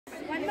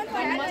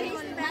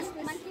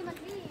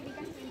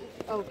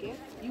Okay.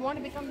 You want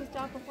to become the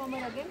star performer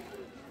again?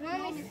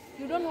 No.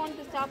 You don't want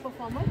the star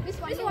performer? Miss,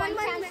 one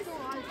chance to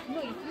all.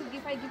 No,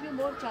 if I give you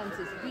more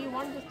chances, do you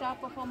want the star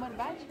performer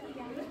badge?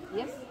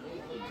 Yes?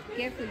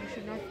 Careful, you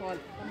should not fall.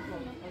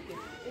 Okay.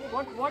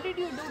 What did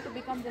you do to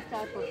become the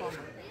star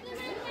performer?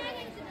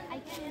 I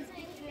can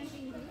speak fluent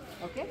English.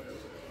 Okay.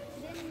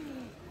 Then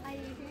I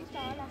finished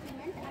all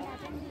assignments and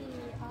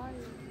attended all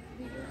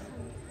videos.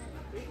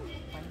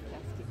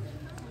 Fantastic.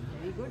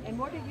 Very good. And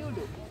what did you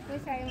do?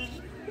 Yes, I am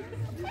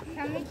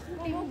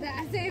submitting the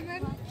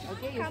assignment.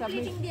 Okay, you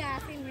completing submit. the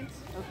assignments.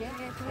 Okay.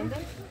 Yes,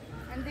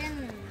 And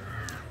then?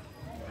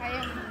 I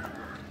am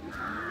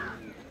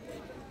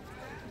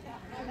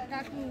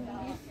talking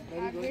English.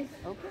 Very good.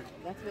 Okay,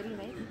 that's very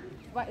nice.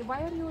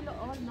 Why are you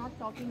all not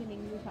talking in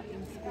English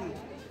in school?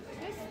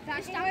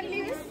 Yes, talking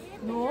English.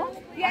 No?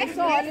 Yes, I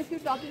saw miss. all of you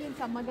talking in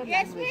some other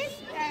Yes, language. miss.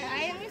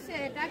 I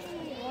am talking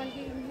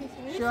only English.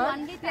 Miss. Sure?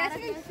 Only Tara.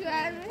 Yes, miss.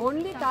 Sure.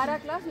 Only Tara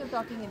class you're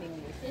talking in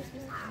English. Yes,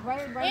 miss. Why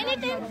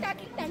Anytime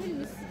talking Tamil,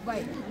 miss. Why?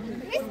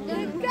 Miss,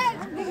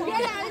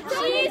 girl also.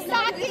 She is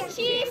talking.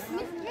 She is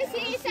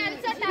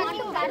also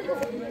talking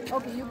Tamil.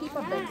 Okay, you keep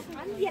a bet.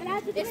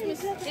 Yes,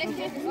 miss. Yes,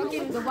 miss.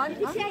 Okay, the one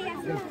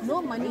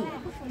no money.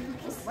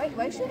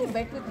 Why should you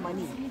bet with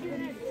money?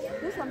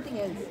 Do something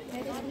else.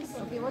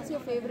 Okay, what's your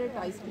favorite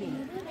ice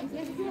cream?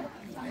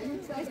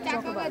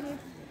 Chocobar.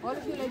 All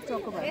of you like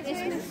chocobar?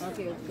 Yes,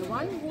 okay, the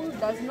one who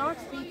does not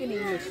speak in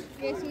English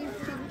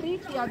should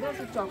treat the others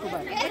with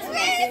chocobar. Yes,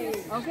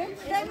 miss. Okay?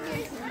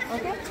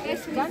 Okay?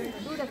 Yes, done?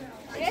 Do the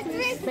Yes,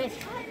 miss. bet.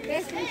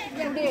 Yes, miss.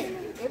 Today,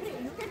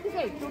 you can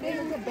decide. Today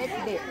is a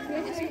bet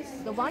day.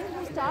 The one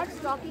who starts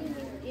talking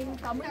in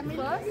Tamil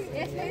first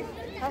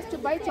has to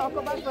buy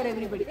chocobar for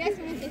everybody. Yes,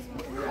 miss.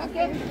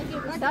 Okay?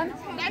 Done?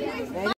 Done, miss.